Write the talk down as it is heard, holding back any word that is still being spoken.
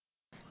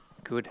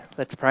Good.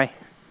 Let's pray.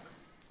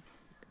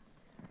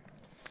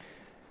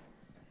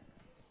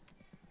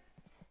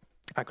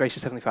 Our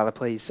gracious Heavenly Father,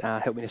 please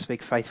help me to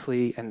speak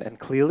faithfully and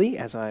clearly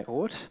as I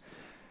ought.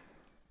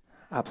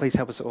 Please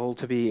help us all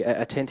to be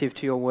attentive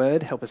to your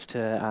word. Help us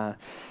to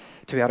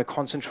be able to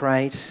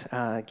concentrate.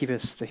 Give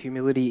us the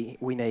humility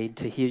we need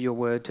to hear your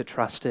word, to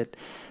trust it,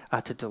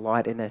 to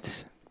delight in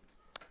it,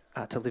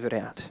 to live it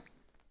out.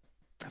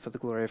 For the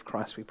glory of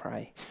Christ we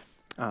pray.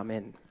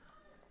 Amen.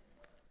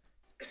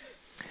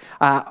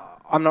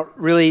 I'm not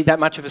really that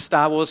much of a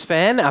Star Wars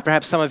fan.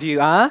 Perhaps some of you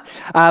are.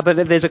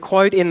 But there's a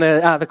quote in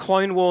the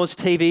Clone Wars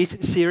TV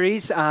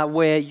series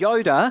where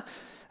Yoda,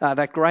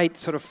 that great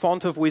sort of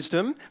font of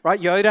wisdom, right?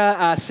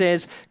 Yoda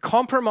says,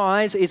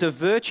 "Compromise is a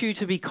virtue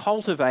to be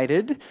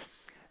cultivated,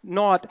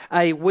 not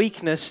a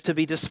weakness to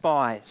be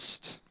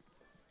despised."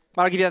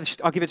 I'll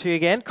give it to you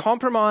again.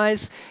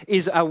 Compromise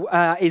is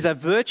a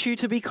virtue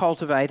to be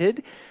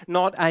cultivated,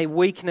 not a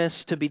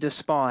weakness to be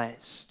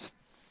despised.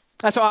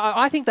 So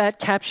I think that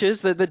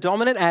captures the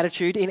dominant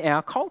attitude in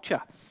our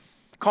culture.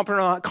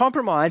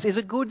 Compromise is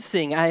a good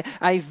thing,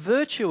 a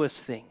virtuous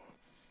thing.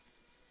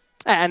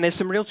 And there's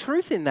some real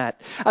truth in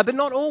that, but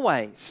not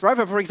always, right?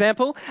 For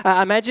example,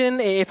 imagine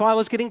if I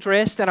was getting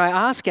dressed and I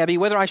asked Gabby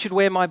whether I should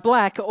wear my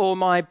black or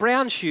my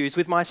brown shoes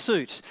with my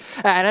suit.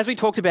 And as we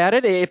talked about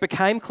it, it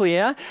became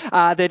clear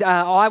that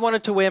I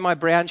wanted to wear my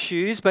brown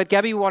shoes, but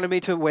Gabby wanted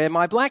me to wear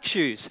my black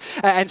shoes.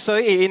 And so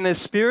in the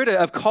spirit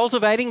of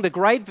cultivating the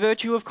great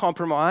virtue of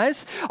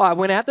compromise, I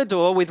went out the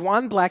door with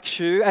one black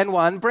shoe and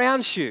one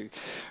brown shoe.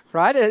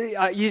 Right?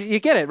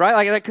 You get it,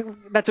 right? Like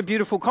that's a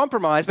beautiful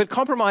compromise, but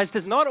compromise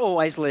does not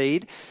always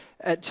lead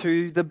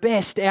to the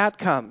best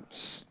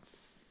outcomes.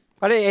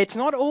 But it's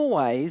not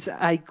always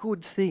a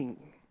good thing.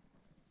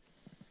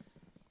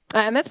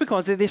 And that's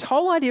because this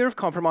whole idea of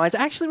compromise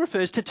actually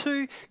refers to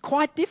two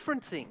quite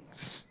different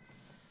things.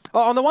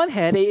 On the one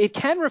hand, it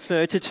can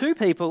refer to two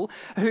people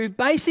who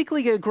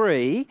basically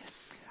agree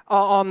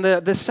on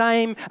the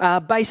same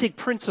basic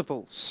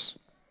principles.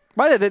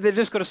 Right? They've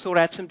just got to sort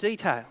out some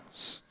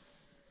details.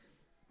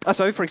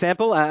 So, for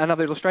example,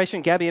 another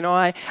illustration, Gabby and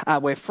I,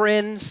 we're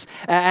friends,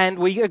 and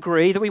we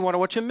agree that we want to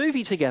watch a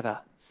movie together.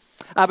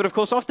 But of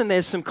course, often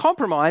there's some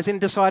compromise in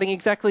deciding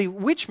exactly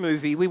which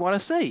movie we want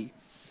to see.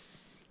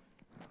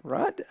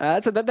 Right?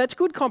 So that's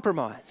good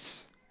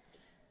compromise.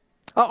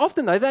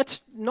 Often, though,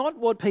 that's not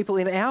what people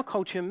in our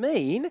culture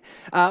mean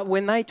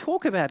when they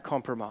talk about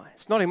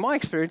compromise. Not in my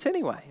experience,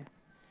 anyway.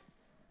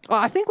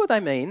 I think what they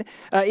mean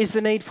is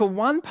the need for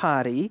one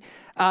party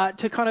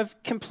to kind of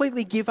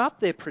completely give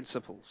up their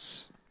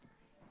principles.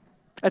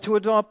 To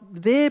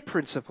adopt their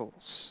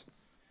principles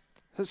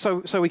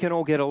so we can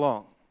all get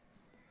along.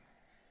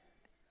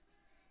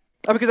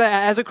 Because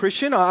as a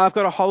Christian, I've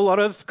got a whole lot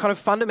of kind of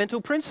fundamental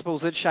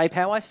principles that shape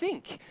how I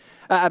think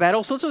about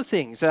all sorts of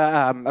things.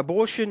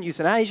 Abortion,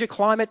 euthanasia,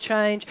 climate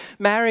change,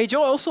 marriage,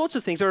 all sorts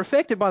of things are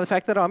affected by the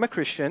fact that I'm a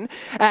Christian.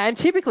 And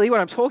typically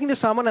when I'm talking to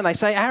someone and they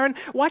say, "Aaron,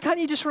 why can't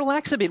you just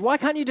relax a bit? Why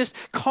can't you just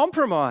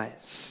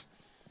compromise?"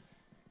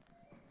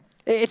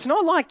 It's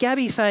not like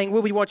Gabby saying,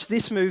 "Will we watch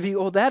this movie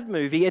or that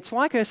movie?" It's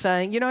like her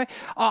saying,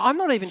 "I'm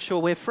not even sure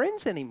we're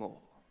friends anymore."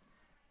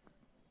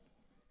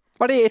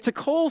 But it's a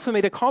call for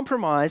me to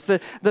compromise the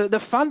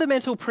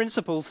fundamental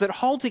principles that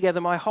hold together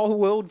my whole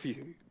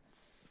worldview.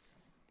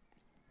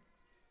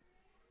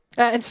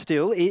 And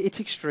still, it's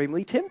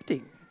extremely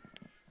tempting.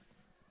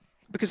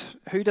 Because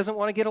who doesn't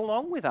want to get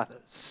along with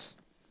others?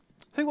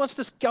 Who wants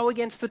to go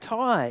against the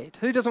tide?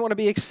 Who doesn't want to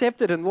be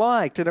accepted and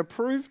liked and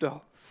approved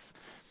of?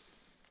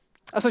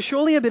 So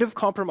surely a bit of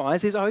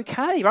compromise is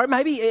okay, right?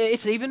 Maybe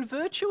it's even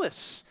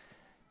virtuous.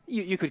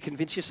 You could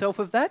convince yourself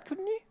of that,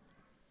 couldn't you?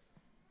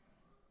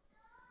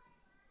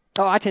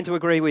 I tend to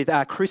agree with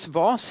Chris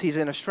Voss. He's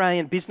an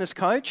Australian business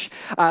coach.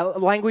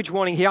 Language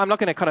warning here. I'm not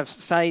going to kind of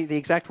say the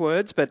exact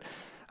words, but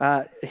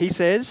he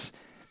says,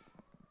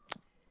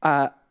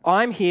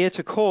 "I'm here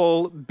to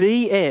call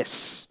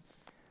BS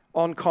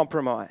on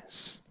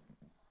compromise.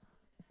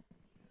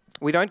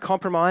 We don't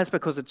compromise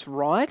because it's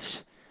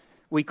right.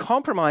 We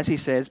compromise," he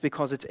says,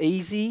 "because it's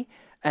easy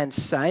and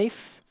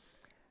safe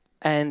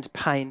and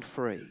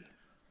pain-free."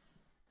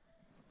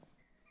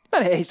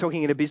 But he's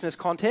talking in a business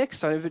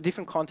context, so a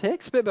different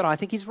context, but I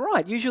think he's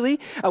right.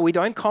 Usually we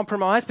don't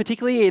compromise,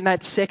 particularly in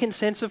that second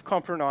sense of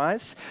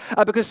compromise,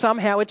 because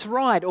somehow it's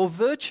right or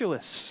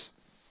virtuous.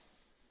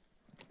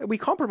 We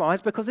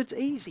compromise because it's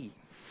easy.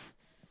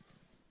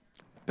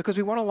 Because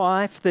we want a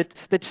life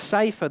that's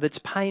safer, that's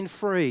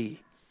pain-free,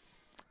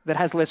 that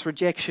has less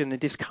rejection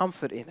and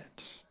discomfort in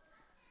it.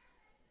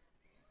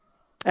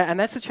 And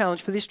that's the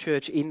challenge for this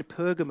church in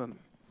Pergamum.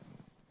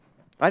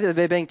 Right?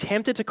 They're being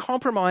tempted to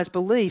compromise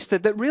beliefs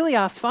that really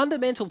are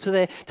fundamental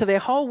to their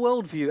whole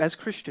worldview as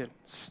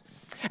Christians.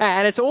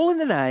 And it's all in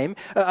the name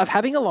of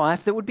having a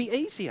life that would be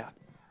easier,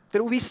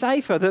 that would be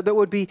safer, that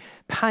would be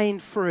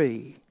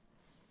pain-free.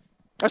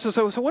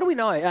 So what do we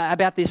know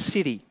about this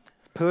city,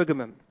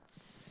 Pergamum?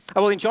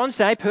 Well, in John's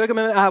day,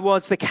 Pergamum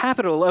was the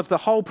capital of the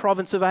whole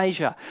province of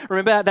Asia.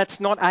 Remember, that's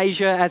not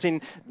Asia as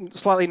in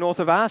slightly north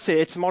of us.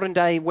 It's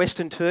modern-day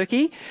Western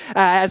Turkey.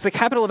 As the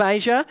capital of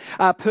Asia,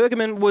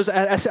 Pergamum was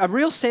a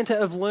real centre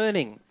of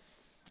learning.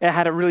 It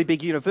had a really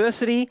big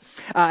university.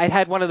 It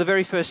had one of the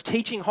very first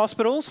teaching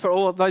hospitals for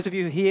all of those of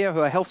you here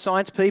who are health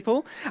science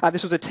people.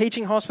 This was a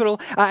teaching hospital.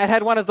 It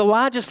had one of the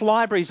largest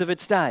libraries of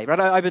its day, right?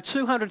 Over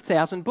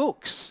 200,000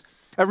 books.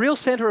 A real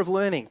centre of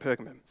learning,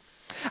 Pergamum.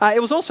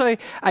 It was also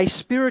a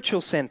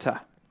spiritual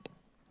centre.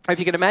 If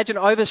you can imagine,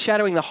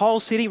 overshadowing the whole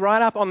city,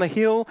 right up on the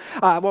hill,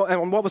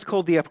 on what was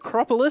called the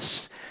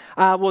Acropolis,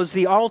 was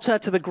the altar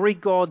to the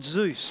Greek god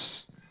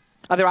Zeus.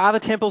 There are other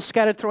temples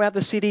scattered throughout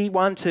the city,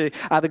 one to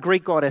the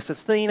Greek goddess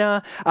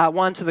Athena,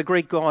 one to the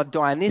Greek god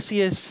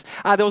Dionysius.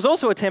 There was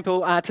also a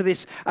temple to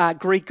this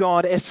Greek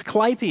god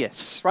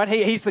Asclepius, right?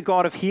 He's the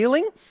god of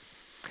healing.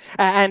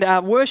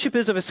 And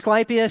worshippers of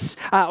Asclepius,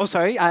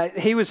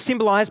 he was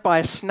symbolised by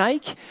a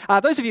snake.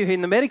 Those of you who are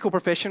in the medical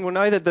profession will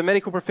know that the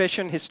medical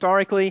profession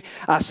historically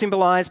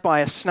symbolised by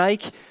a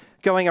snake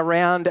going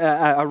around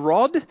a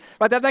rod.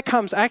 Right, that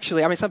comes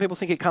actually, some people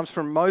think it comes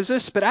from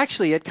Moses, but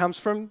actually it comes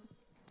from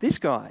this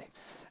guy.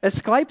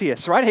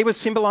 Asclepius, right? He was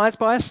symbolised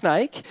by a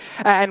snake,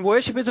 and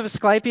worshippers of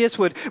Asclepius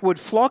would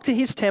flock to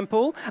his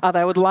temple.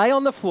 They would lay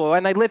on the floor,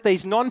 and they'd let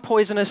these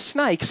non-poisonous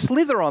snakes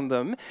slither on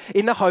them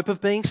in the hope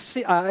of being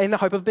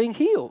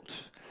healed.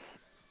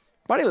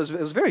 But it was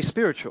very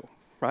spiritual,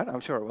 right? I'm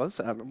sure it was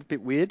a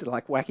bit weird,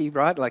 like wacky,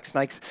 right? Like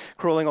snakes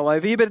crawling all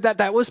over you. But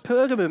that was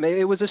Pergamum.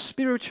 It was a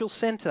spiritual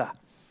centre.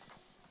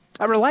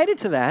 Related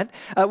to that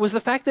was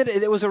the fact that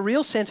it was a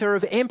real centre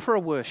of emperor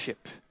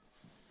worship.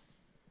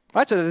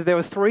 Right, so there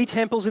were 3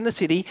 temples in the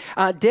city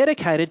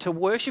dedicated to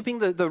worshipping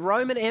the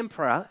Roman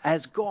emperor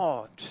as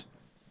God.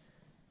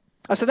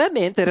 So that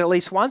meant that at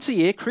least once a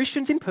year,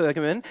 Christians in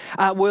Pergamum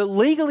were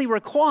legally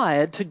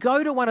required to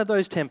go to one of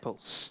those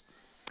temples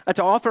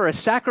to offer a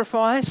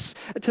sacrifice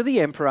to the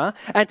emperor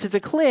and to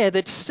declare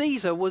that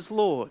Caesar was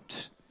Lord.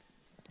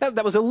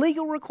 That was a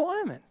legal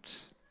requirement.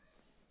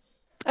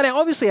 And now,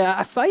 obviously,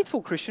 a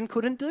faithful Christian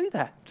couldn't do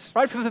that.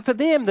 Right? For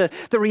them,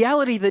 the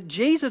reality that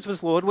Jesus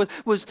was Lord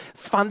was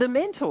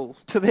fundamental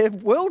to their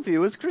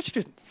worldview as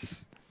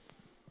Christians.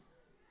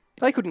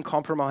 They couldn't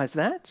compromise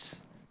that.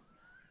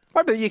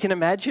 Right? But you can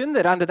imagine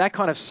that under that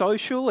kind of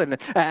social and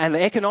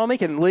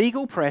economic and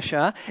legal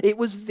pressure, it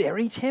was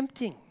very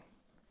tempting.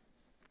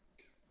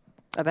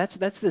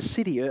 That's the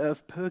city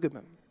of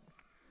Pergamum.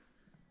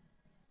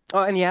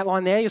 In the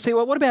outline there, you'll see,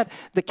 well, what about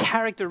the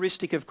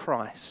characteristic of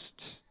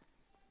Christ?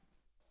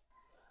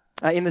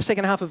 In the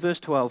second half of verse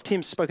 12,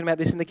 Tim's spoken about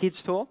this in the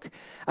kids' talk.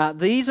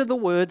 These are the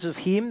words of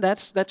him,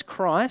 that's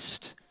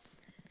Christ,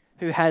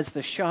 who has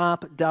the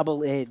sharp,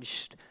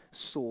 double-edged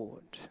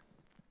sword.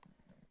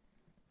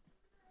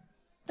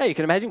 Now, you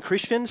can imagine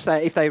Christians,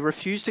 if they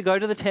refused to go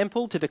to the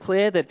temple to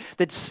declare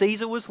that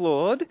Caesar was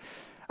Lord,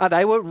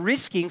 they were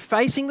risking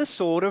facing the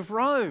sword of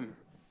Rome.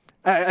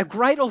 A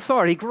great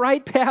authority,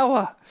 great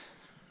power,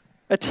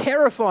 a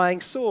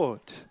terrifying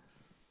sword.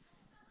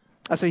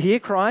 So here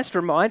Christ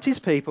reminds his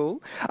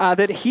people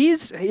that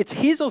it's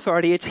his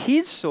authority, it's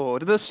his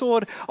sword, the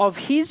sword of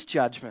his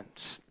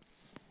judgment,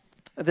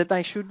 that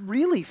they should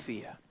really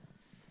fear.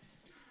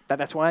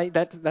 That's why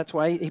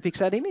he picks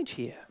that image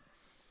here.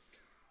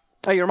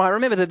 You might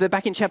remember that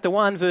back in chapter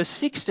 1, verse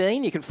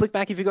 16, you can flick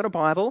back if you've got a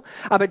Bible,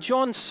 but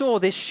John saw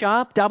this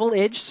sharp,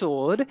 double-edged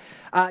sword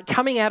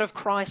coming out of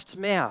Christ's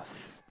mouth.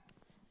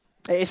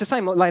 It's the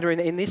same later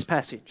in this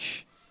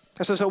passage.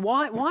 So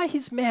why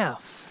his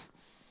mouth?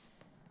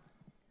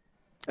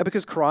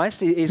 Because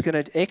Christ is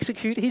going to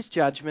execute his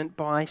judgment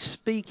by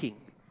speaking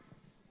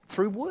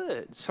through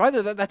words. Right?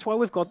 That's why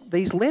we've got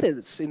these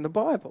letters in the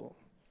Bible.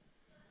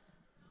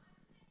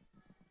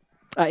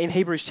 In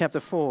Hebrews chapter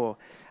 4,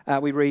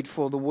 we read,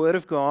 "For the word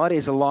of God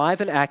is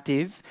alive and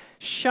active,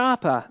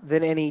 sharper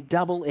than any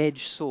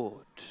double-edged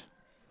sword.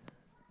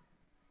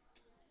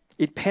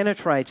 It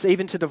penetrates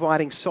even to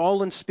dividing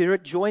soul and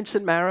spirit, joints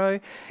and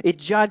marrow. It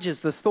judges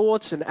the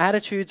thoughts and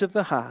attitudes of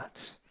the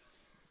heart.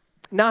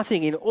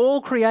 Nothing in all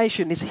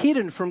creation is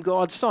hidden from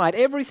God's sight.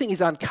 Everything is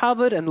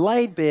uncovered and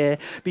laid bare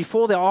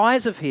before the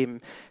eyes of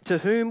him to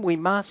whom we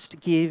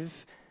must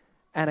give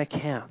an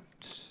account."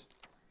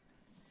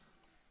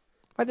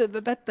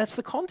 That's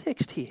the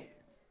context here.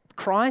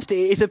 Christ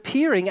is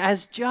appearing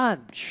as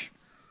judge,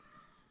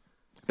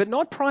 but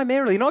not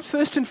primarily, not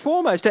first and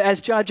foremost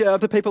as judge of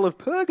the people of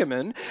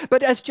Pergamum,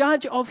 but as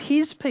judge of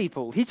his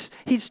people,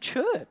 his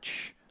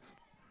church.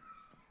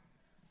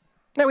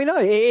 Now we know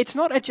it's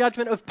not a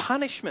judgment of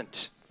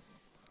punishment.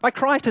 Like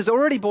Christ has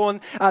already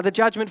borne the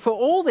judgment for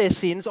all their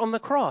sins on the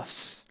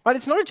cross. Right?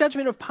 It's not a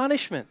judgment of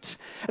punishment.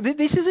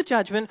 This is a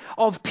judgment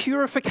of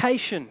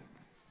purification.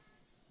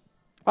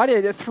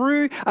 Right?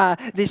 Through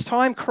this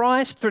time,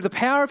 Christ, through the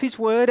power of his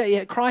word,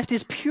 Christ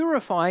is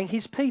purifying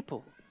his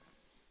people.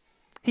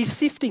 He's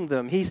sifting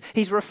them.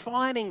 He's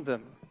refining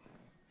them.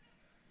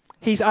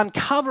 He's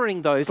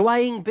uncovering those,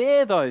 laying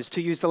bare those,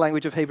 to use the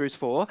language of Hebrews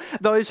 4,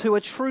 those who are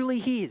truly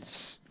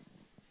his.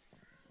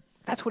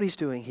 That's what he's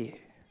doing here.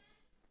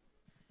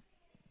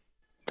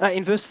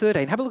 In verse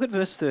 13, have a look at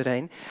verse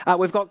 13.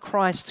 We've got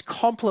Christ's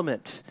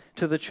compliment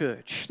to the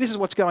church. This is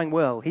what's going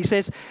well. He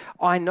says,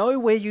 I know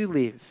where you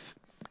live,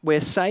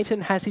 where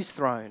Satan has his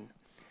throne.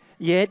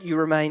 Yet you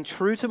remain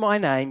true to my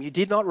name. You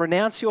did not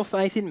renounce your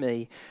faith in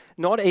me,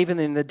 not even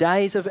in the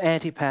days of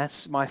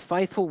Antipas, my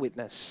faithful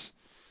witness,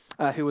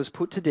 who was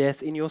put to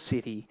death in your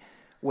city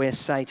where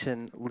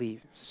Satan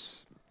lives.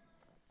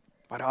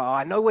 But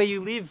I know where you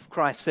live,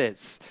 Christ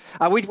says.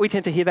 We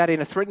tend to hear that in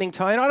a threatening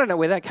tone. I don't know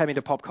where that came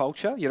into pop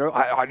culture.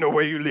 I know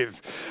where you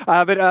live.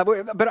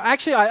 But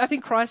actually, I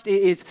think Christ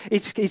is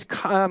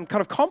kind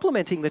of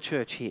complimenting the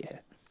church here.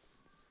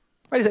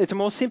 Right? It's a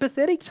more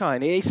sympathetic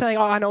tone. He's saying,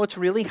 I know it's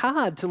really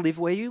hard to live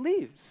where you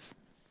live.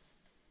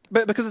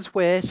 But because it's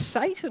where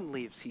Satan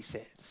lives, he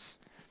says.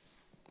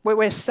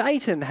 Where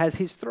Satan has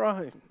his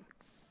throne.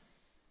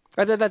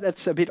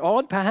 That's a bit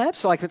odd,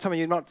 perhaps. Like some of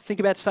you not think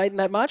about Satan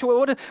that much.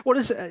 What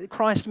does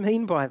Christ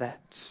mean by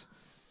that?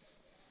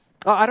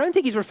 I don't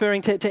think he's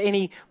referring to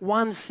any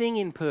one thing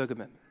in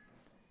Pergamum.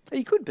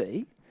 He could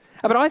be.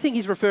 But I think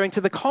he's referring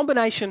to the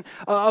combination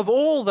of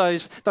all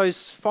those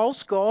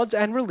false gods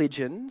and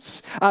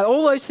religions,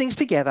 all those things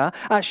together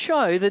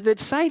show that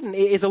Satan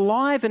is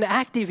alive and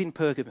active in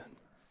Pergamum.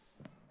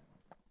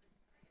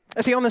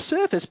 See, on the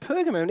surface,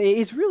 Pergamum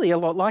is really a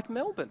lot like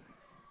Melbourne.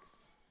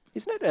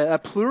 Isn't it a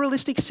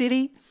pluralistic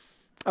city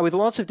with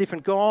lots of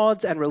different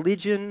gods and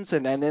religions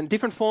and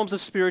different forms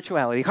of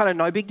spirituality? Kind of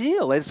no big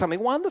deal. There's something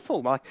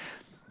wonderful. But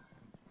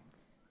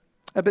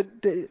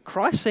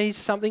Christ sees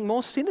something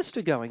more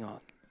sinister going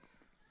on.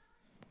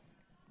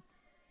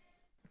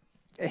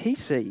 He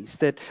sees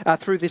that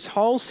through this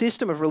whole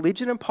system of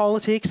religion and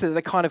politics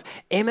that kind of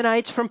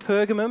emanates from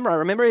Pergamum. Right?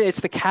 Remember,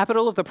 it's the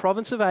capital of the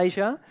province of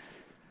Asia.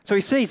 So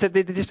he sees that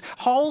this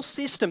whole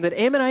system that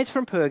emanates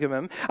from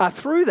Pergamum,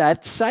 through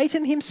that,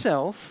 Satan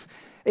himself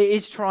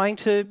is trying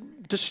to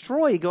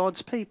destroy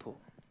God's people.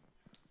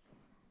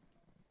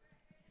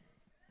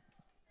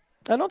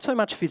 Not so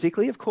much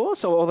physically, of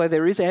course, although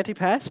there is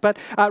Antipas, but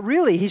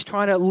really he's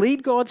trying to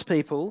lead God's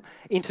people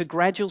into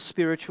gradual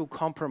spiritual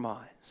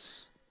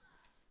compromise.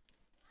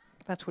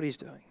 That's what he's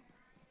doing.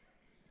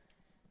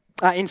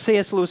 In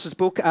C.S. Lewis's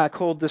book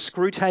called The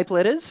Screwtape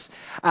Letters,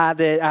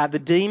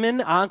 the demon,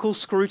 Uncle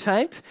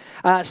Screwtape,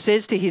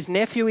 says to his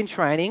nephew in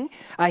training,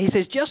 he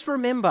says, just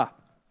remember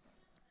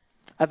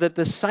that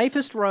the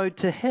safest road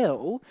to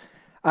hell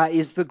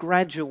is the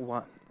gradual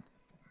one.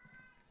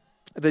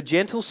 The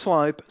gentle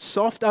slope,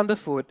 soft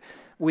underfoot,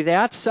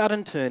 without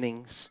sudden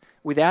turnings,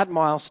 without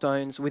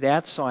milestones,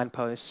 without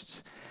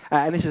signposts.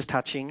 And this is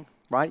touching,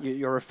 right?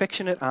 Your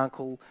affectionate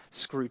uncle,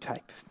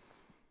 Screwtape.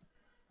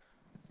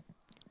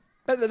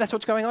 But that's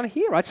what's going on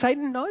here, right?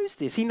 Satan knows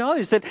this. He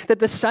knows that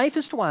the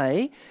safest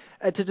way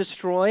to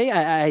destroy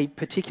a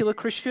particular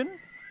Christian,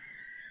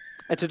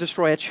 to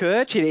destroy a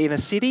church in a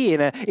city,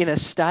 in a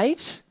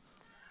state,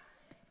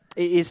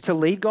 is to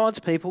lead God's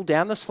people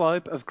down the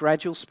slope of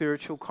gradual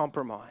spiritual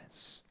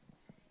compromise,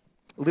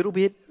 little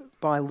bit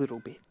by little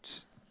bit.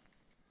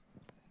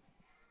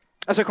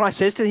 And so Christ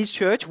says to his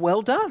church,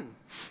 well done.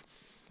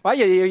 Right?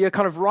 You're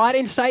kind of right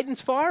in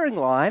Satan's firing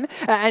line,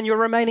 and you're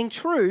remaining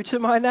true to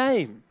my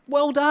name.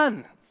 Well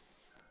done.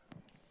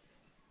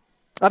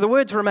 The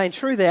words remain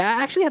true there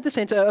actually have the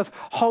sense of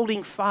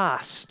holding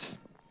fast,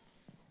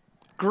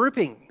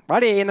 gripping.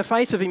 Right? In the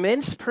face of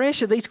immense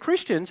pressure, these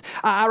Christians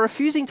are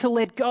refusing to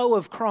let go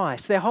of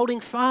Christ. They're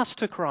holding fast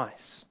to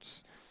Christ.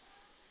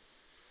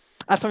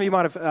 Some of you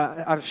might have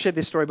I've shared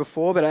this story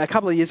before, but a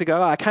couple of years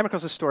ago I came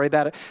across a story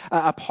about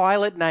a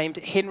pilot named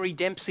Henry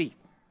Dempsey.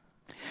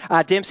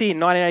 Dempsey in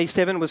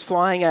 1987 was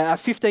flying a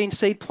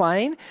 15-seat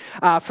plane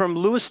from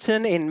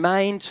Lewiston in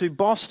Maine to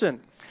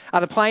Boston.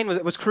 The plane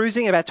was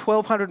cruising about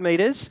 1,200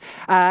 metres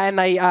and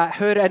they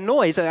heard an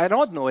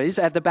odd noise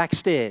at the back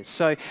stairs.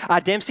 So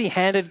Dempsey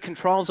handed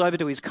controls over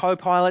to his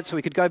co-pilot so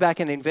he could go back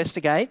and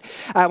investigate.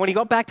 When he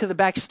got back to the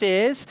back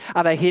stairs,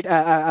 they hit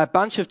a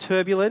bunch of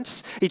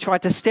turbulence. He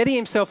tried to steady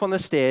himself on the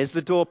stairs.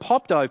 The door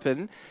popped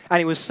open and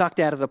he was sucked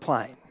out of the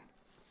plane.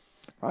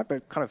 Right,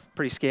 but kind of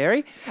pretty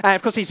scary. And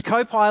of course, his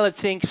co-pilot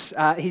thinks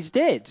he's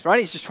dead.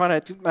 Right, he's just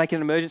trying to make an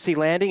emergency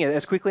landing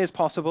as quickly as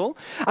possible.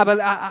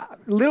 But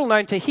little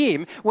known to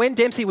him, when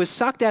Dempsey was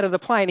sucked out of the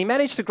plane, he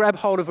managed to grab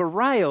hold of a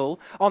rail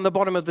on the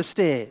bottom of the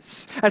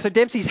stairs. And so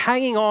Dempsey's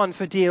hanging on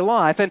for dear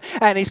life.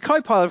 And his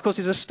co-pilot, of course,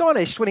 is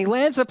astonished when he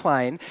lands the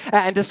plane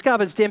and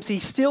discovers Dempsey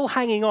still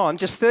hanging on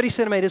just 30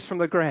 centimetres from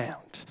the ground.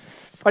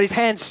 But his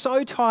hand's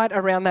so tight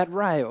around that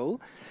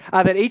rail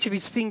that each of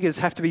his fingers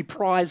have to be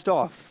prized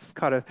off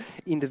kind of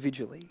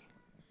individually.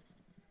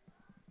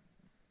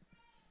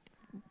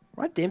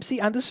 Right?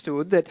 Dempsey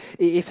understood that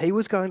if he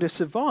was going to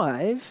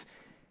survive,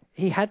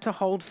 he had to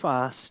hold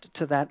fast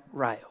to that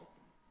rail.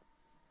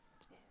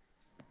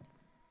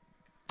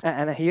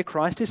 And here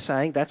Christ is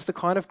saying that's the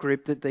kind of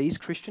grip that these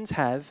Christians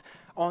have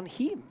on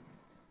him.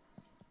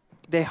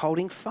 They're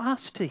holding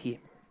fast to him.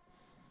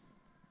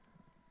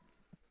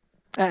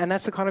 And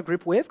that's the kind of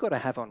grip we've got to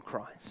have on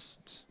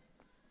Christ.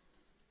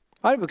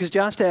 Right? Because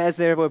just as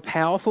there were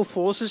powerful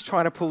forces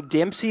trying to pull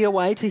Dempsey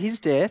away to his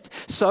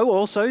death, so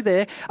also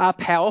there are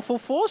powerful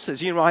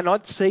forces. You might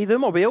not see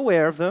them or be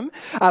aware of them,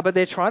 but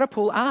they're trying to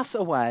pull us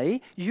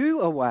away,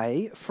 you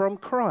away from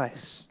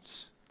Christ.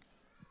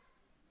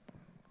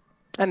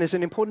 And there's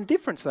an important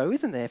difference though,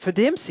 isn't there? For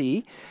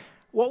Dempsey,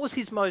 what was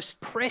his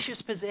most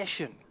precious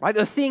possession? Right?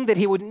 The thing that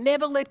he would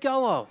never let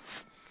go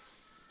of.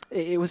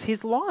 It was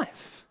his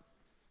life.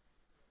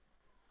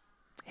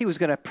 He was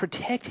going to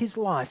protect his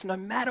life no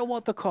matter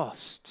what the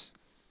cost.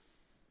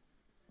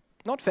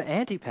 Not for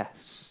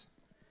Antipas.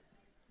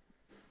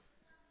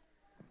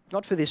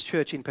 Not for this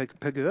church in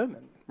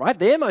Pergamon, right?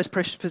 Their most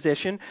precious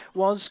possession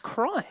was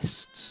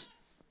Christ.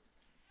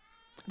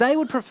 They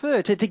would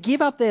prefer to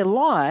give up their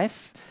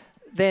life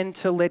than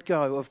to let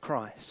go of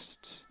Christ.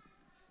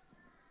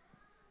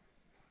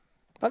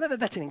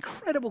 That's an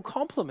incredible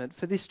compliment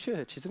for this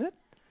church, isn't it?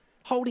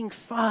 Holding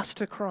fast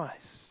to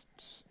Christ.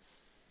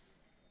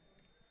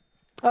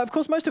 Of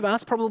course, most of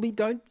us probably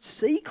don't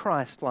see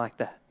Christ like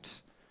that.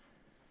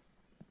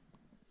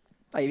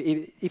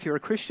 If you're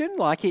a Christian,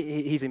 like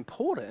he's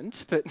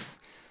important, but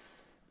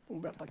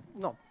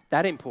not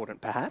that important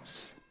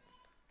perhaps.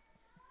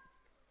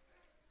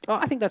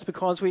 I think that's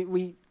because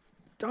we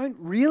don't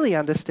really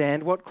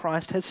understand what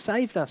Christ has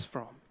saved us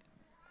from.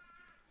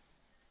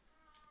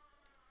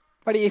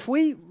 But if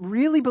we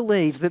really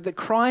believe that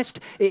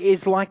Christ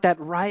is like that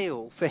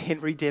rail for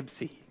Henry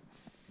Dempsey,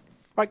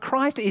 right?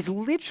 Christ is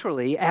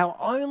literally our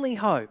only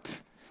hope,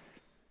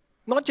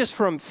 not just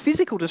from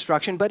physical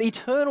destruction, but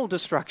eternal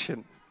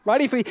destruction.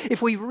 Right?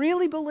 If we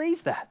really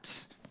believe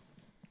that,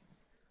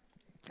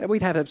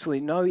 we'd have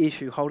absolutely no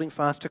issue holding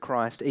fast to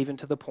Christ, even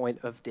to the point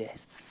of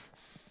death,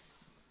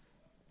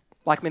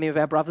 like many of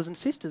our brothers and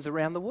sisters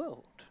around the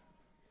world.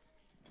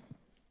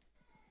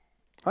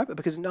 Right? But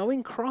because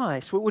knowing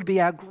Christ would be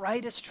our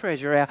greatest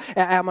treasure,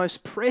 our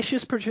most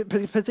precious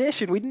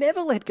possession, we'd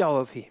never let go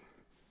of him.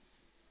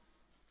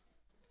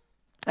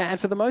 And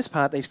for the most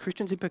part, these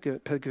Christians in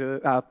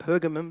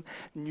Pergamum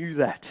knew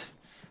that.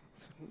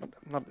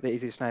 It's not the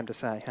easiest name to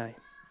say, hey?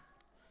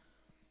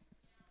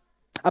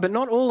 But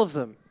not all of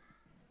them.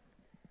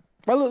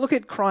 Well, look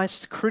at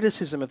Christ's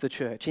criticism of the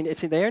church.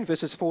 It's in there in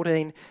verses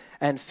 14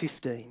 and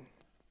 15.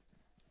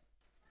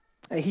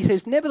 He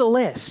says,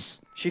 "Nevertheless,"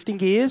 shifting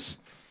gears,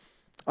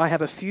 "I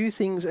have a few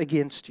things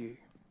against you.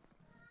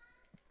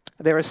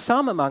 There are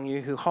some among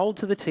you who hold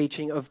to the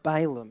teaching of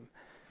Balaam,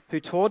 who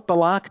taught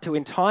Balak to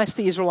entice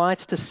the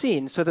Israelites to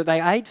sin so that they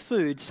ate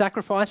food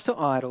sacrificed to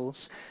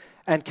idols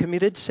and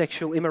committed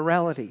sexual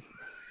immorality.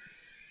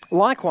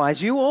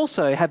 Likewise, you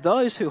also have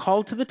those who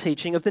hold to the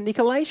teaching of the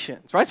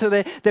Nicolaitans." Right? So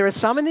there are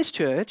some in this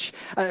church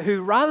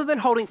who, rather than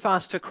holding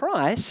fast to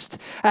Christ,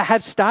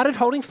 have started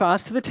holding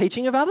fast to the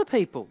teaching of other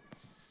people.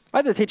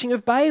 Right? The teaching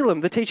of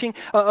Balaam, the teaching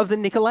of the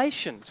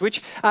Nicolaitans,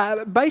 which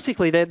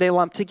basically they're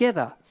lumped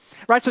together.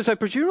 Right? So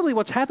presumably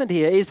what's happened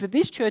here is that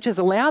this church has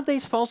allowed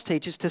these false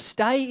teachers to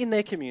stay in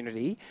their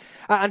community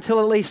until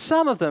at least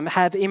some of them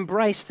have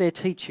embraced their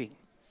teaching.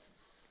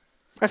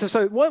 Right?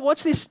 So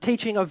what's this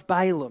teaching of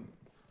Balaam?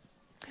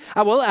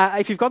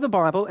 If you've got the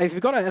Bible, if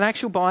you've got an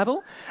actual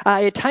Bible,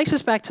 it takes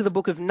us back to the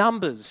book of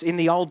Numbers in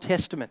the Old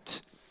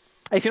Testament.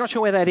 If you're not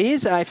sure where that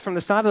is, from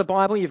the start of the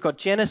Bible, you've got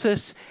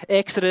Genesis,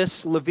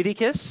 Exodus,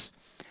 Leviticus,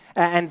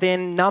 and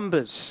then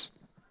Numbers.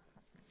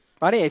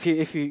 Right? If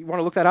you want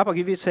to look that up, I'll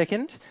give you a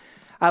second.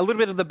 A little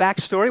bit of the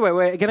backstory, where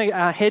we're going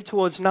to head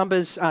towards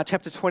Numbers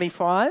chapter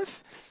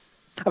 25.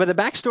 But the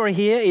backstory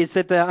here is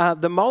that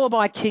the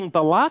Moabite king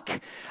Balak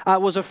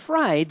was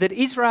afraid that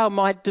Israel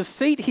might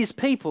defeat his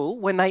people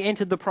when they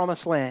entered the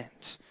promised land.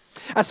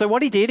 So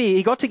what he did,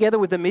 he got together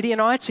with the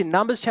Midianites in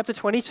Numbers chapter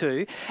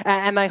 22,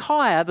 and they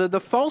hired the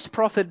false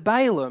prophet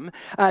Balaam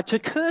to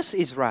curse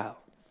Israel.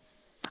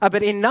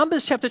 But in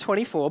Numbers chapter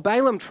 24,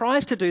 Balaam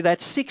tries to do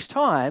that 6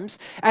 times,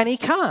 and he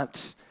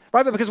can't.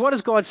 Right? Because what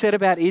has God said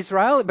about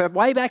Israel? But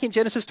way back in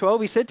Genesis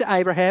 12, he said to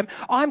Abraham,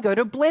 "I'm going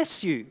to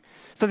bless you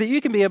so that you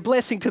can be a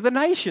blessing to the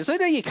nations." So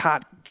no, you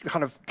can't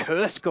kind of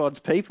curse God's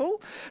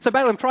people. So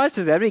Balaam tries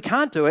to do that, but he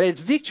can't do it. It's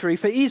victory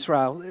for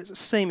Israel,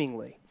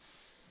 seemingly.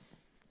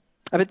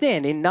 But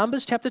then in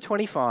Numbers chapter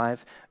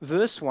 25,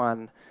 verse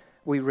 1,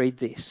 we read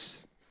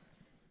this.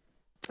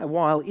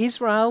 "While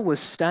Israel was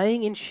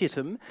staying in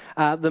Shittim,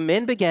 the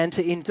men began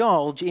to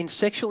indulge in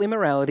sexual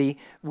immorality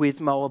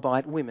with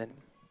Moabite women,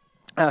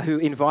 who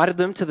invited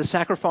them to the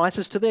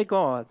sacrifices to their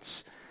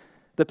gods.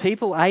 The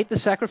people ate the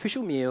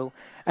sacrificial meal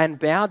and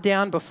bowed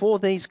down before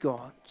these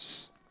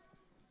gods."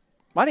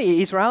 Right?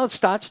 Israel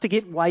starts to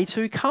get way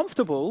too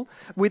comfortable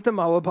with the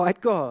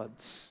Moabite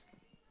gods.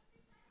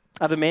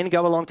 The men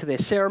go along to their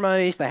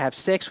ceremonies, they have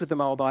sex with the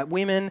Moabite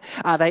women,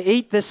 they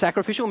eat the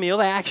sacrificial meal,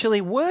 they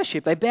actually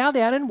worship, they bow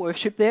down and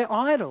worship their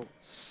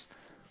idols.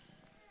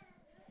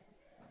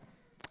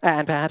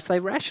 And perhaps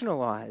they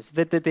rationalise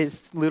that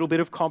this little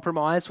bit of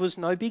compromise was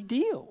no big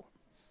deal.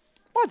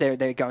 Why,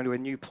 they're going to a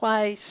new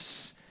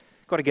place,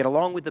 got to get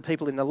along with the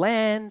people in the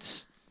land.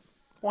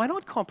 Why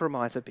not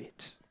compromise a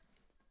bit?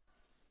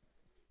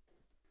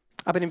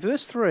 But in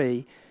verse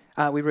 3,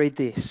 we read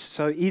this.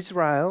 "So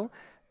Israel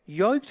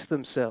yoked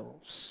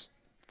themselves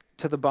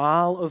to the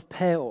Baal of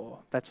Peor,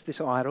 that's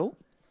this idol,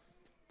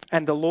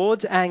 and the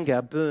Lord's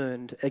anger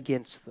burned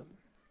against them.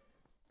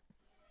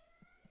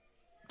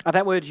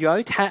 That word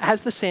yoked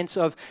has the sense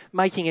of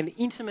making an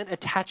intimate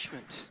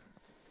attachment,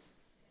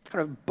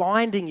 kind of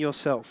binding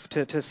yourself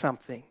to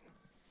something.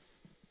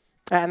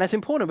 And that's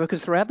important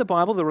because throughout the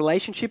Bible, the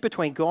relationship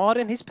between God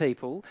and his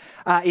people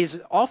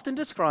is often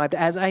described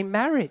as a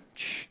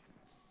marriage.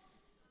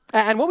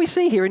 And what we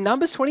see here in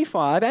Numbers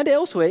 25 and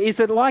elsewhere is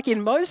that, like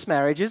in most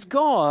marriages,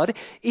 God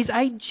is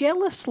a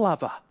jealous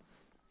lover.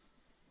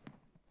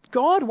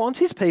 God wants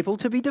his people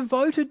to be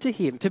devoted to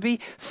him, to be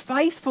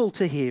faithful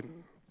to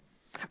him.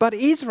 But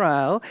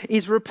Israel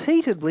is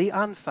repeatedly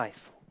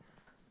unfaithful.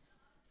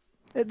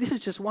 This is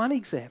just one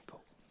example.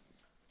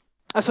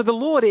 So the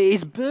Lord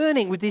is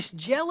burning with this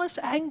jealous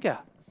anger.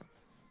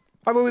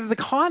 I mean, with the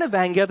kind of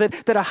anger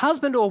that a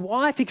husband or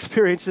wife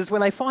experiences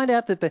when they find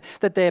out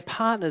that their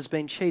partner's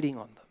been cheating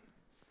on them.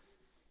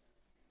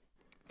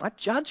 Right?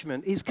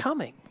 Judgment is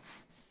coming.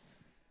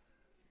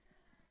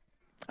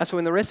 So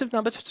in the rest of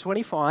Numbers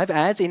 25,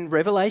 as in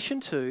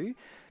Revelation 2,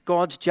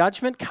 God's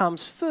judgment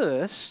comes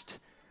first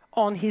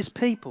on his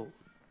people.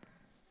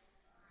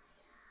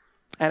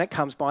 And it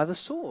comes by the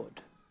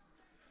sword.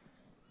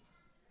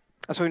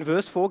 So in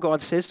verse 4,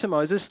 God says to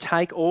Moses,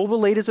 "Take all the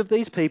leaders of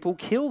these people,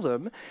 kill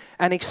them,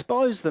 and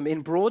expose them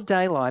in broad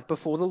daylight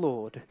before the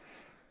Lord,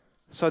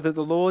 so that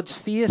the Lord's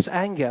fierce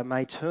anger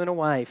may turn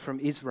away from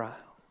Israel."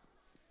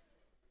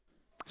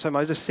 So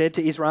Moses said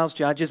to Israel's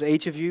judges,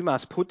 "Each of you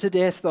must put to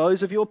death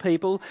those of your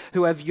people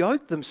who have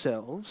yoked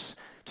themselves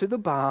to the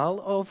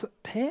Baal of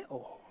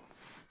Peor."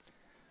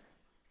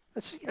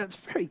 That's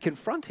very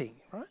confronting,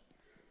 right?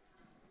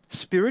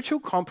 Spiritual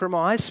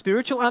compromise,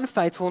 spiritual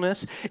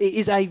unfaithfulness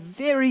is a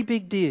very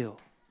big deal,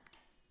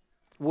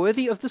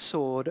 worthy of the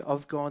sword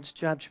of God's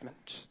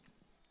judgment.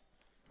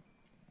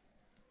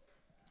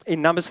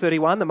 In Numbers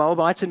 31, the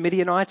Moabites and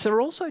Midianites are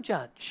also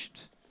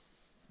judged.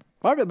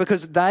 Right?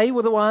 Because they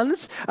were the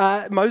ones,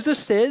 Moses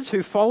says,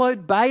 who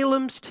followed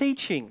Balaam's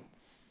teaching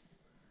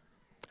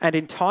and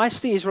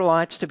enticed the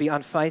Israelites to be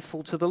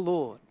unfaithful to the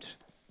Lord.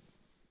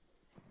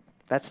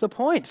 That's the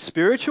point.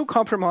 Spiritual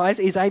compromise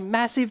is a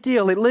massive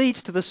deal. It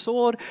leads to the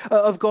sword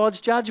of God's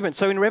judgment.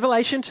 So in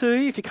Revelation 2,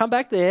 if you come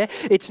back there,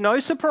 it's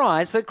no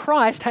surprise that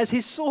Christ has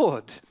his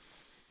sword.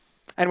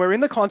 And we're in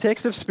the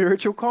context of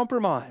spiritual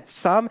compromise.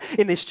 Some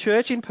in this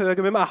church in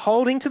Pergamum are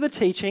holding to the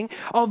teaching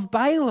of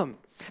Balaam.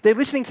 They're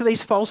listening to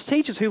these false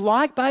teachers who,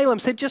 like Balaam,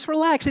 said, just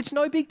relax, it's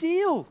no big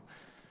deal.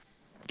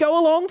 Go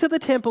along to the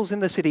temples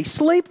in the city,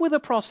 sleep with a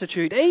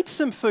prostitute, eat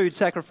some food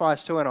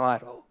sacrificed to an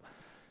idol.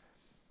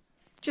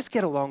 Just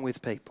get along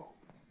with people.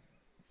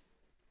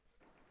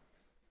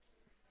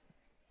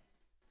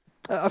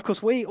 Of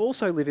course, we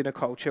also live in a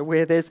culture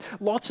where there's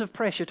lots of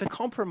pressure to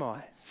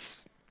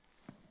compromise.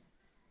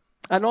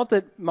 And not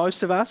that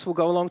most of us will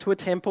go along to a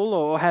temple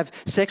or have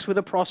sex with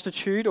a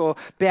prostitute or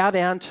bow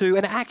down to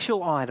an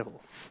actual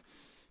idol.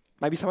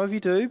 Maybe some of you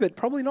do, but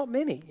probably not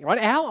many. Right?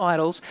 Our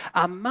idols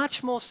are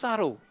much more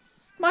subtle,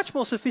 much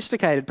more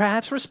sophisticated,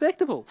 perhaps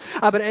respectable.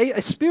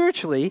 But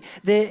spiritually,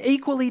 they're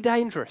equally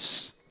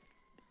dangerous.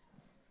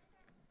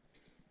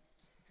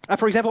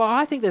 For example,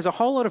 I think there's a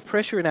whole lot of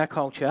pressure in our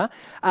culture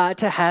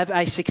to have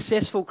a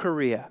successful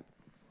career.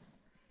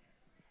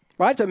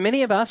 Right? So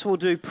many of us will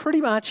do pretty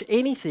much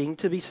anything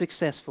to be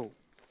successful.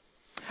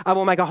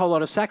 We'll make a whole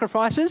lot of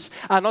sacrifices,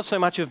 not so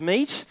much of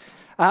meat,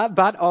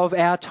 but of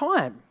our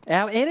time,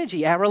 our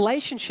energy, our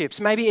relationships,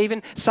 maybe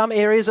even some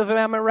areas of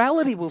our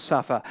morality will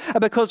suffer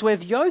because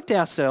we've yoked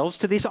ourselves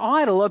to this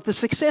idol of the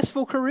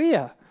successful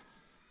career.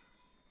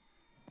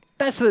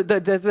 That's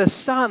the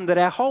sun that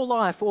our whole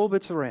life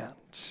orbits around.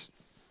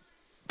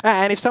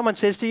 And if someone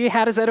says to you,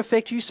 how does that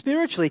affect you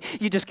spiritually?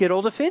 You just get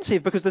all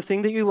defensive because the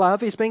thing that you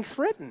love is being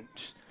threatened.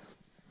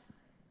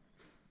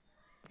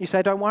 You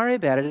say, don't worry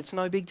about it. It's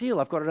no big deal.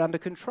 I've got it under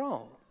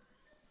control.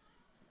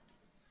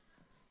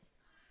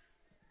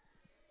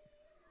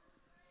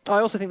 I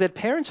also think that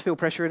parents feel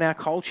pressure in our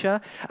culture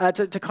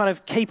to kind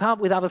of keep up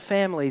with other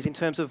families in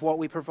terms of what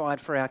we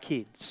provide for our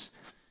kids.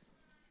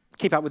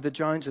 Keep up with the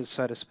Joneses,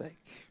 so to speak.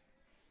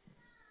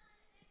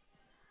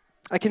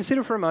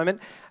 Consider for a moment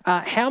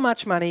how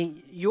much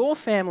money your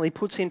family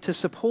puts into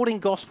supporting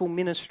gospel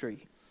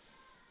ministry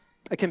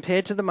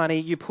compared to the money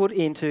you put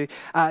into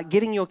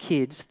getting your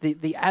kids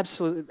the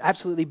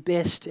absolutely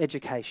best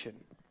education.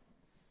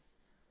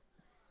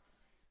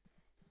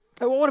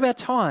 What about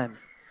time?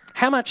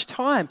 How much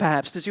time,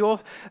 perhaps, does your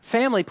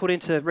family put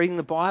into reading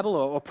the Bible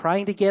or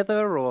praying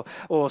together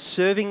or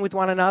serving with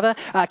one another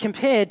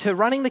compared to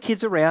running the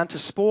kids around to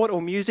sport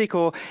or music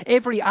or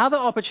every other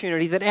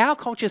opportunity that our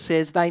culture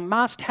says they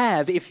must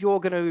have if you're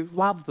going to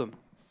love them?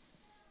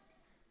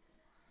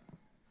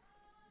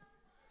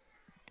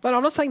 But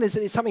I'm not saying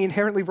there's something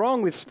inherently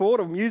wrong with sport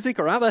or music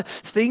or other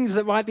things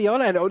that might be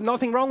on it, or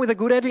nothing wrong with a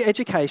good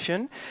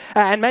education.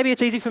 And maybe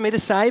it's easy for me to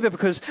say, but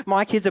because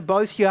my kids are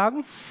both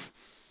young.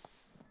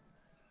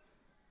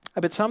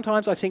 But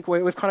sometimes I think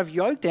we've kind of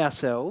yoked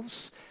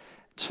ourselves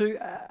to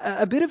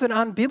a bit of an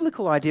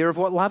unbiblical idea of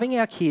what loving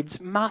our kids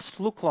must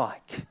look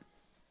like.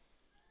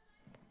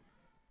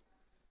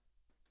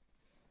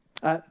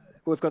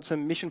 We've got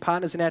some mission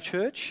partners in our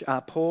church,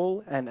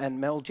 Paul and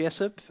Mel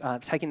Jessup,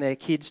 taking their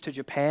kids to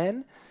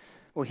Japan.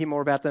 We'll hear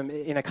more about them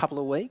in a couple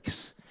of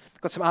weeks.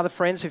 Got some other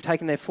friends who've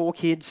taken their 4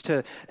 kids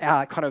to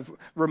kind of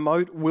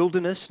remote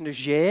wilderness,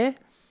 Niger.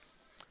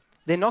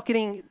 They're not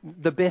getting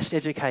the best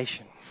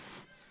education.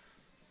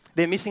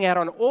 They're missing out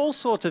on all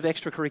sorts of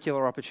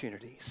extracurricular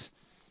opportunities.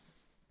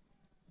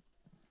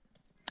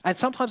 And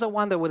sometimes I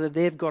wonder whether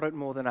they've got it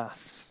more than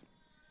us.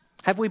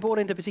 Have we bought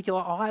into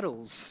particular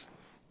idols?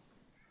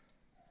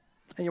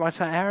 And you might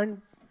say,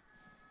 Aaron,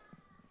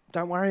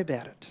 don't worry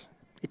about it.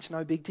 It's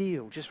no big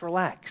deal. Just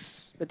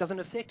relax. It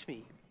doesn't affect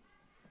me.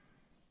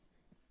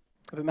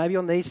 But maybe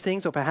on these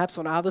things, or perhaps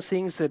on other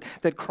things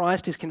that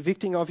Christ is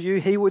convicting of you,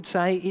 he would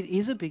say it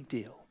is a big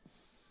deal.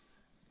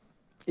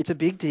 It's a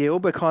big deal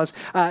because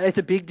it's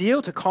a big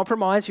deal to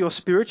compromise your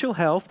spiritual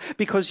health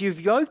because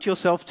you've yoked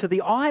yourself to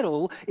the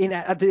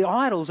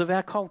idols of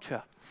our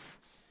culture.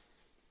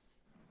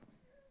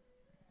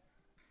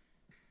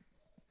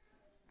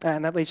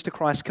 And that leads to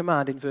Christ's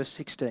command in verse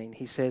 16.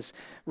 He says,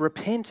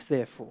 "Repent,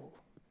 therefore.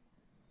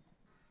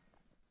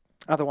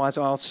 Otherwise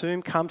I'll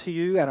soon come to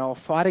you and I'll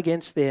fight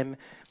against them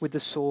with the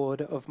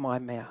sword of my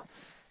mouth."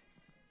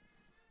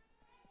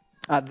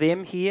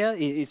 Them here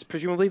is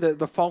presumably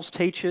the false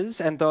teachers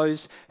and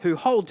those who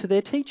hold to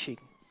their teaching.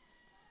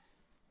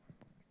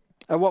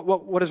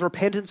 What does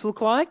repentance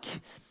look like?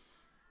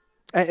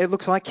 It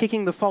looks like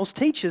kicking the false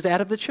teachers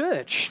out of the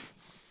church.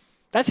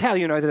 That's how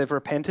you know that they've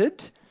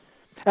repented.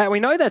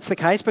 We know that's the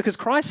case because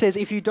Christ says,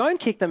 if you don't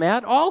kick them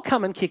out, I'll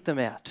come and kick them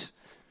out.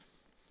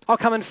 I'll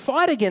come and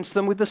fight against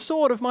them with the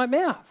sword of my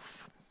mouth.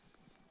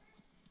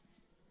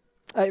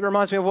 It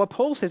reminds me of what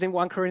Paul says in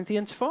 1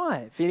 Corinthians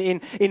 5.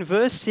 In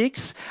verse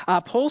 6,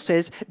 Paul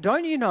says,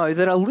 "Don't you know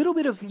that a little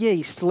bit of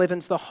yeast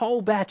leavens the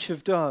whole batch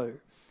of dough?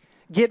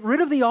 Get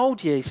rid of the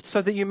old yeast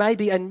so that you may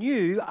be a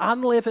new,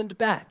 unleavened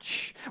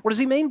batch." What does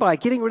he mean by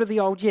getting rid of the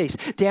old yeast?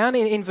 Down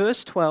in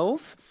verse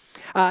 12,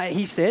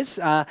 he says,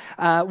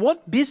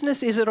 "What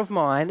business is it of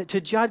mine to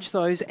judge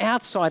those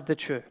outside the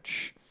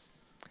church?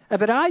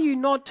 But are you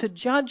not to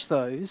judge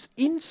those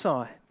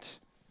inside?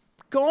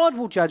 God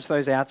will judge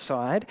those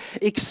outside.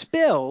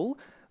 Expel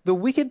the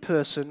wicked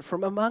person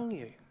from among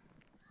you."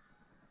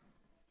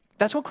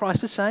 That's what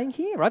Christ is saying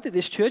here, right? That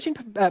this church in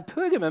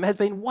Pergamum has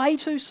been way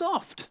too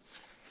soft.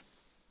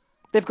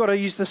 They've got to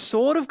use the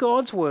sword of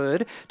God's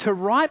word to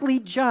rightly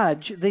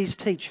judge these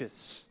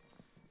teachers.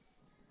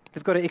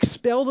 They've got to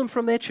expel them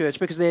from their church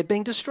because they're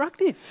being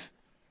destructive.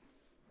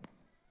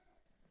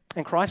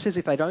 And Christ says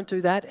if they don't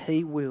do that,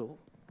 he will.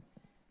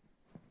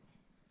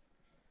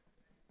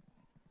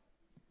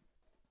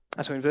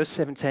 So in verse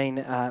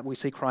 17, we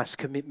see Christ's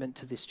commitment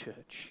to this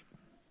church.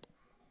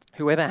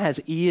 "Whoever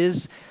has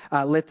ears,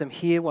 let them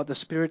hear what the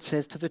Spirit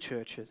says to the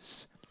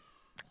churches.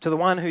 To the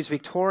one who's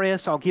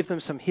victorious, I'll give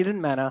them some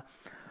hidden manna.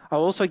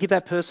 I'll also give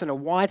that person a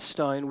white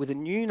stone with a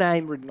new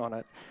name written on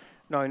it,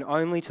 known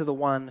only to the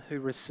one who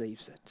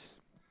receives it."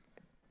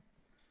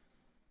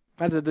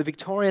 The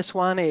victorious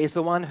one is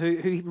the one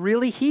who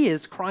really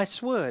hears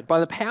Christ's word by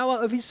the power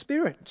of his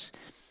Spirit.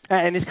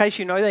 In this case,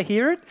 you know they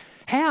hear it.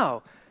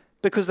 How?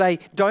 Because they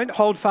don't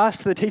hold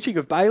fast to the teaching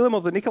of Balaam or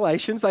the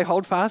Nicolaitans, they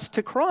hold fast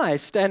to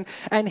Christ and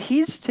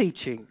his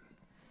teaching.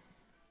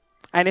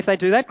 And if they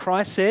do that,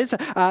 Christ says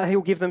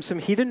he'll give them some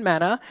hidden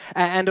manna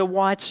and a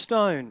white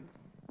stone.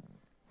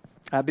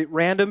 A bit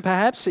random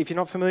perhaps, if you're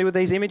not familiar with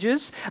these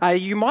images.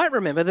 You might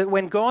remember that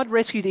when God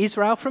rescued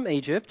Israel from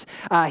Egypt,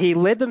 he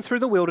led them through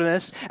the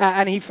wilderness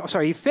and he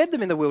fed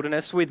them in the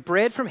wilderness with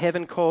bread from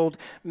heaven called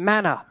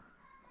manna.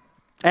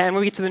 And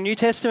when we get to the New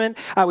Testament,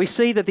 we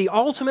see that the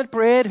ultimate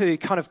bread who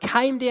kind of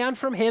came down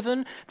from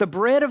heaven, the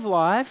bread of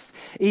life,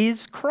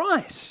 is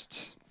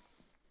Christ.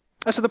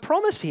 So the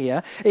promise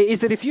here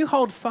is that if you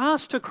hold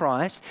fast to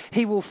Christ,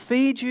 he will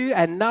feed you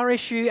and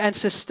nourish you and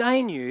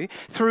sustain you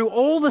through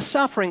all the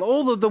suffering,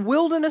 all of the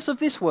wilderness of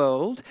this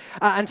world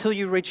until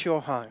you reach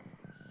your home.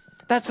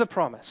 That's the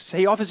promise.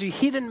 He offers you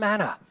hidden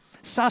manna,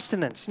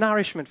 sustenance,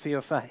 nourishment for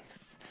your faith.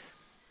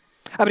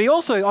 But he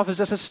also offers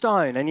us a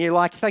stone, and you're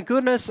like, thank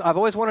goodness, I've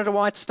always wanted a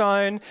white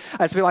stone.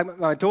 It's a bit like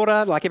my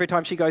daughter, like every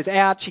time she goes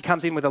out, she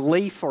comes in with a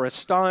leaf or a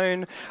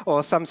stone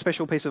or some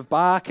special piece of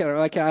bark, or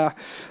like a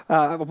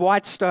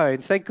white stone,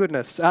 thank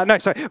goodness.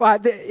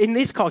 In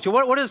this culture,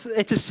 what is,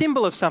 it's a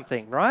symbol of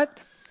something, right?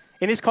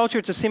 In this culture,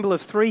 it's a symbol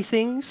of 3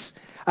 things.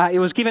 It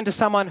was given to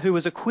someone who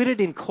was acquitted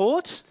in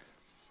court,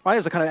 right? It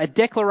was a kind of a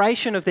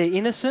declaration of their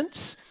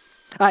innocence.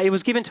 It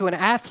was given to an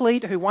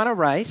athlete who won a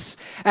race,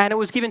 and it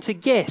was given to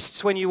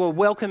guests when you were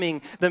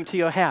welcoming them to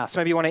your house.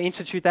 Maybe you want to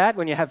institute that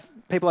when you have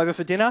people over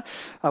for dinner.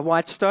 A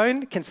white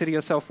stone, consider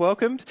yourself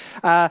welcomed.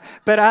 But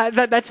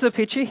that's the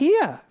picture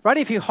here, right?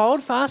 If you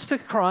hold fast to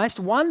Christ,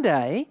 one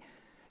day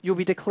you'll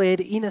be declared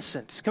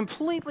innocent,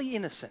 completely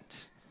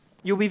innocent.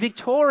 You'll be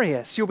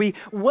victorious. You'll be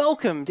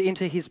welcomed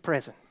into his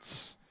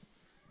presence.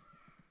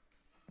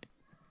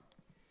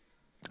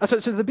 So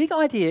the big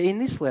idea in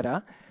this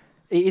letter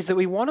is that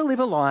we want to live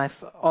a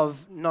life of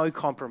no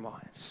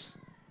compromise,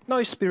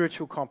 no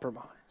spiritual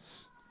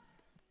compromise.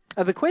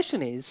 The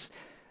question is,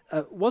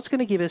 what's going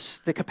to give us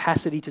the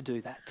capacity to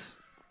do that?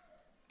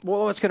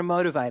 What's going to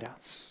motivate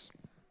us?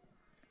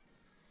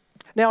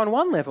 Now, on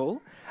one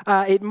level,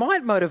 it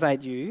might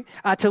motivate you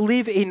to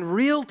live in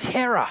real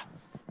terror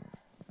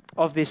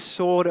of this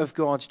sword of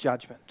God's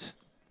judgment.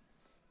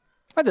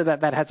 Whether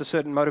that has a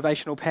certain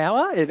motivational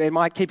power, it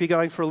might keep you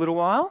going for a little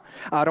while.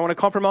 I don't want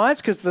to compromise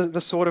because the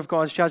sword of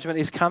God's judgment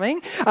is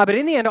coming. But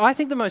in the end, I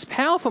think the most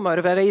powerful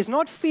motivator is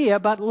not fear,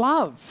 but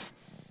love.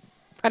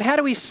 And how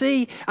do we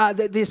see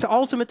this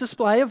ultimate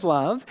display of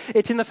love?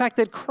 It's in the fact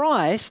that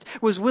Christ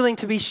was willing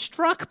to be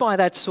struck by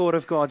that sword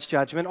of God's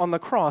judgment on the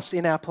cross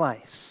in our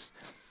place.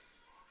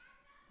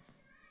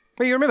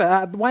 But you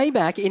remember, way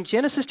back in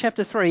Genesis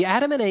chapter 3,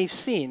 Adam and Eve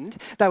sinned.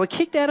 They were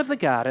kicked out of the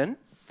garden.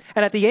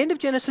 And at the end of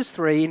Genesis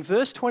 3, in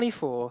verse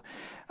 24,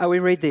 we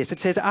read this. It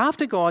says,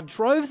 after God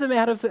drove them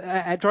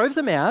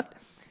out,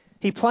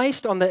 he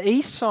placed on the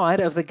east side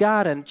of the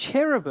garden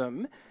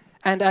cherubim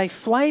and a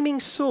flaming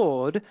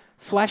sword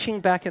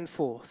flashing back and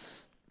forth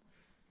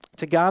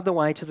to guard the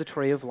way to the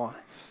tree of life.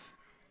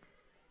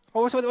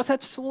 What's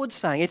that sword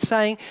saying? It's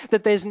saying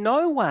that there's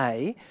no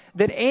way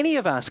that any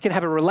of us can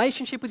have a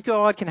relationship with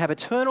God, can have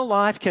eternal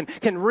life,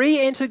 can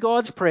re-enter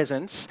God's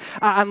presence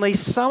unless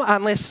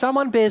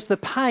someone bears the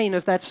pain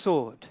of that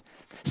sword.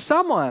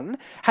 Someone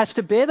has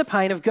to bear the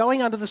pain of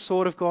going under the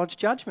sword of God's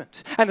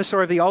judgment. And the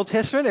story of the Old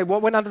Testament,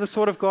 what went under the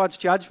sword of God's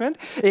judgment?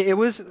 It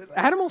was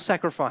animal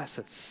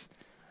sacrifices.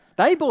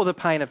 They bore the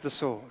pain of the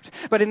sword.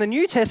 But in the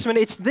New Testament,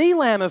 it's the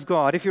Lamb of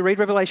God. If you read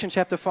Revelation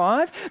chapter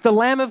 5, the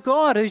Lamb of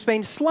God who's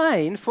been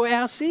slain for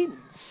our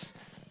sins.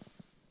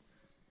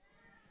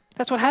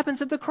 That's what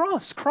happens at the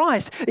cross.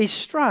 Christ is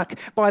struck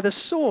by the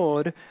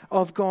sword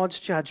of God's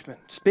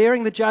judgment,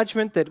 bearing the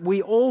judgment that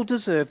we all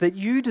deserve, that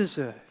you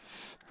deserve.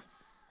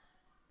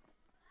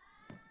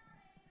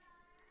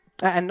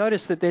 And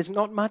notice that there's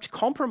not much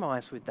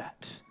compromise with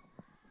that.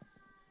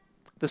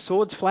 The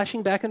sword's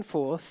flashing back and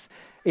forth.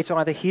 It's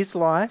either his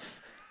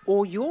life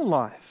or your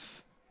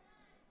life.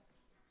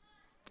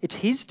 It's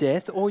his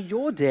death or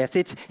your death.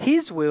 It's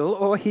his will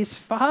or his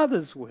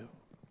Father's will.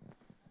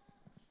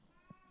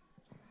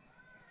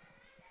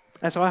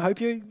 And so I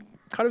hope you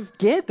kind of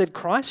get that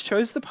Christ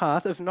chose the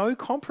path of no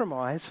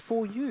compromise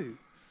for you.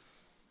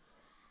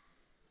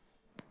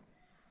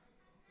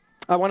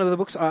 One of the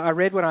books I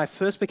read when I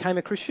first became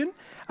a Christian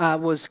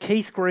was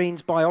Keith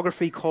Green's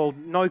biography called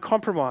No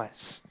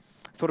Compromise.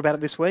 I thought about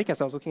it this week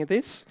as I was looking at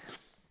this.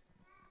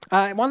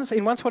 In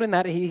one spot in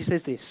that, he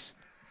says this.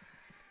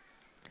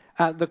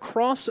 The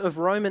cross of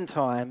Roman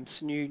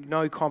times knew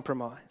no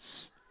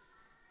compromise.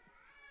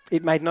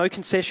 It made no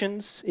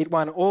concessions. It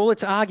won all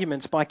its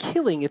arguments by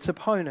killing its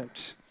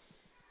opponent.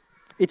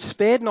 It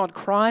spared not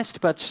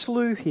Christ, but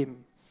slew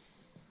him.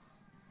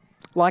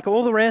 Like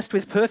all the rest,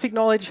 with perfect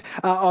knowledge,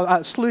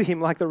 slew him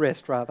like the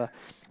rest, rather.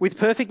 With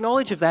perfect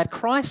knowledge of that,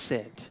 Christ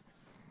said,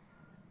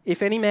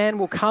 if any man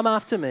will come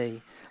after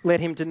me, let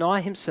him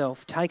deny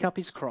himself, take up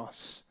his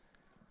cross,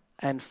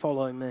 and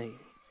follow me.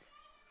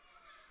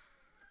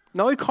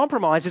 No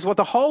compromise is what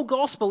the whole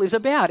gospel is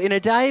about. In a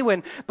day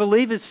when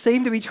believers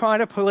seem to be trying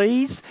to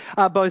please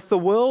both the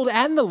world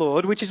and the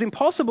Lord, which is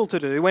impossible to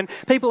do, when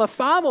people are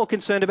far more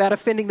concerned about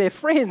offending their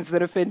friends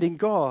than offending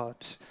God.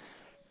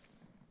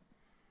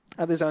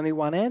 There's only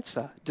one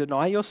answer.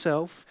 Deny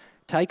yourself,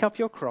 take up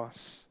your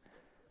cross,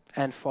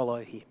 and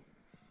follow him.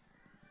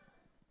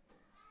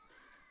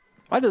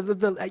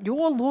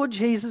 Your Lord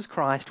Jesus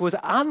Christ was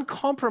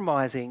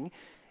uncompromising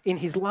in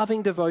his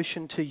loving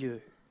devotion to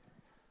you.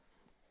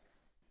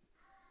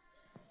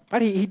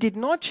 But he did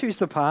not choose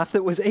the path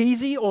that was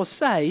easy or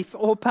safe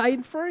or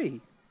pain-free.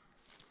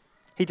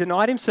 He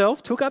denied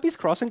himself, took up his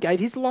cross, and gave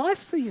his life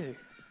for you.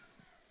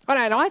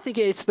 And I think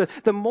it's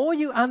the more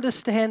you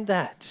understand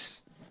that,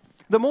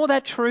 the more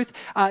that truth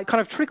kind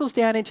of trickles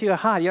down into your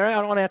heart. You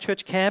know, on our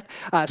church camp,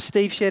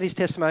 Steve shared his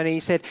testimony. He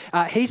said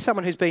he's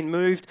someone who's been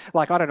moved,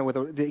 like, I don't know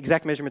whether the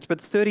exact measurements,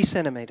 but 30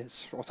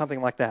 centimetres or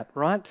something like that,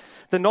 right?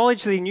 The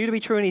knowledge that he knew to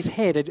be true in his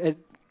head had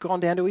gone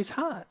down to his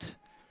heart.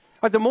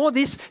 The more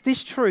this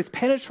truth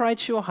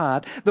penetrates your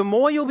heart, the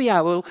more you'll be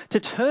able to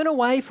turn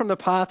away from the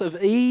path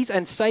of ease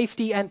and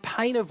safety and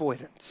pain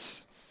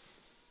avoidance.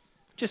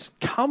 Just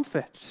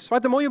comfort.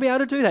 Right? The more you'll be able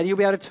to do that, you'll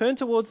be able to turn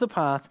towards the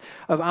path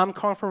of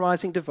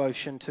uncompromising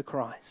devotion to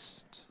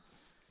Christ.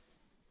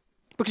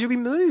 Because you'll be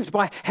moved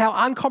by how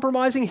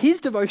uncompromising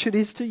his devotion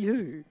is to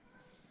you.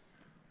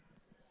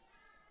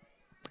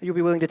 You'll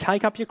be willing to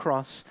take up your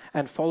cross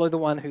and follow the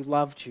one who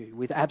loved you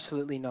with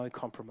absolutely no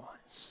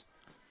compromise.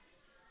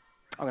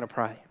 I'm going to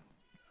pray.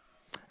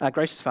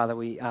 Gracious Father,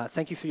 we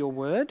thank you for your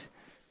word.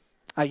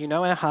 You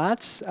know our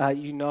hearts.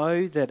 You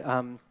know that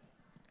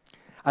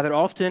that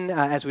often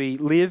as we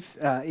live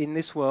in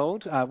this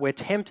world, we're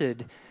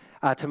tempted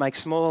to make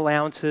small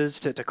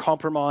allowances, to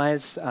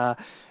compromise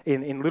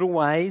in little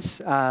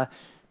ways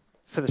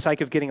for the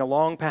sake of getting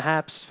along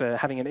perhaps, for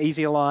having an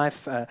easier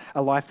life,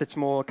 a life that's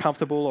more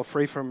comfortable or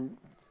free from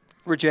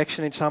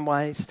rejection in some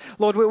ways.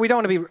 Lord, we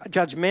don't want to be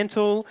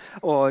judgmental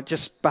or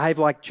just behave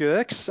like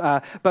jerks,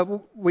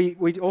 but we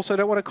also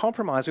don't want to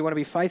compromise. We want to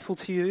be faithful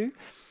to you.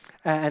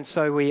 And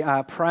so we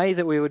pray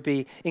that we would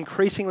be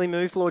increasingly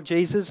moved, Lord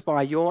Jesus,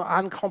 by your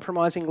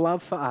uncompromising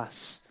love for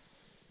us,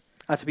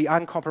 to be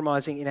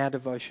uncompromising in our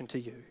devotion to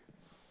you.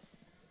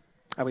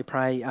 We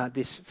pray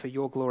this for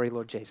your glory,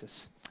 Lord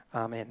Jesus.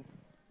 Amen.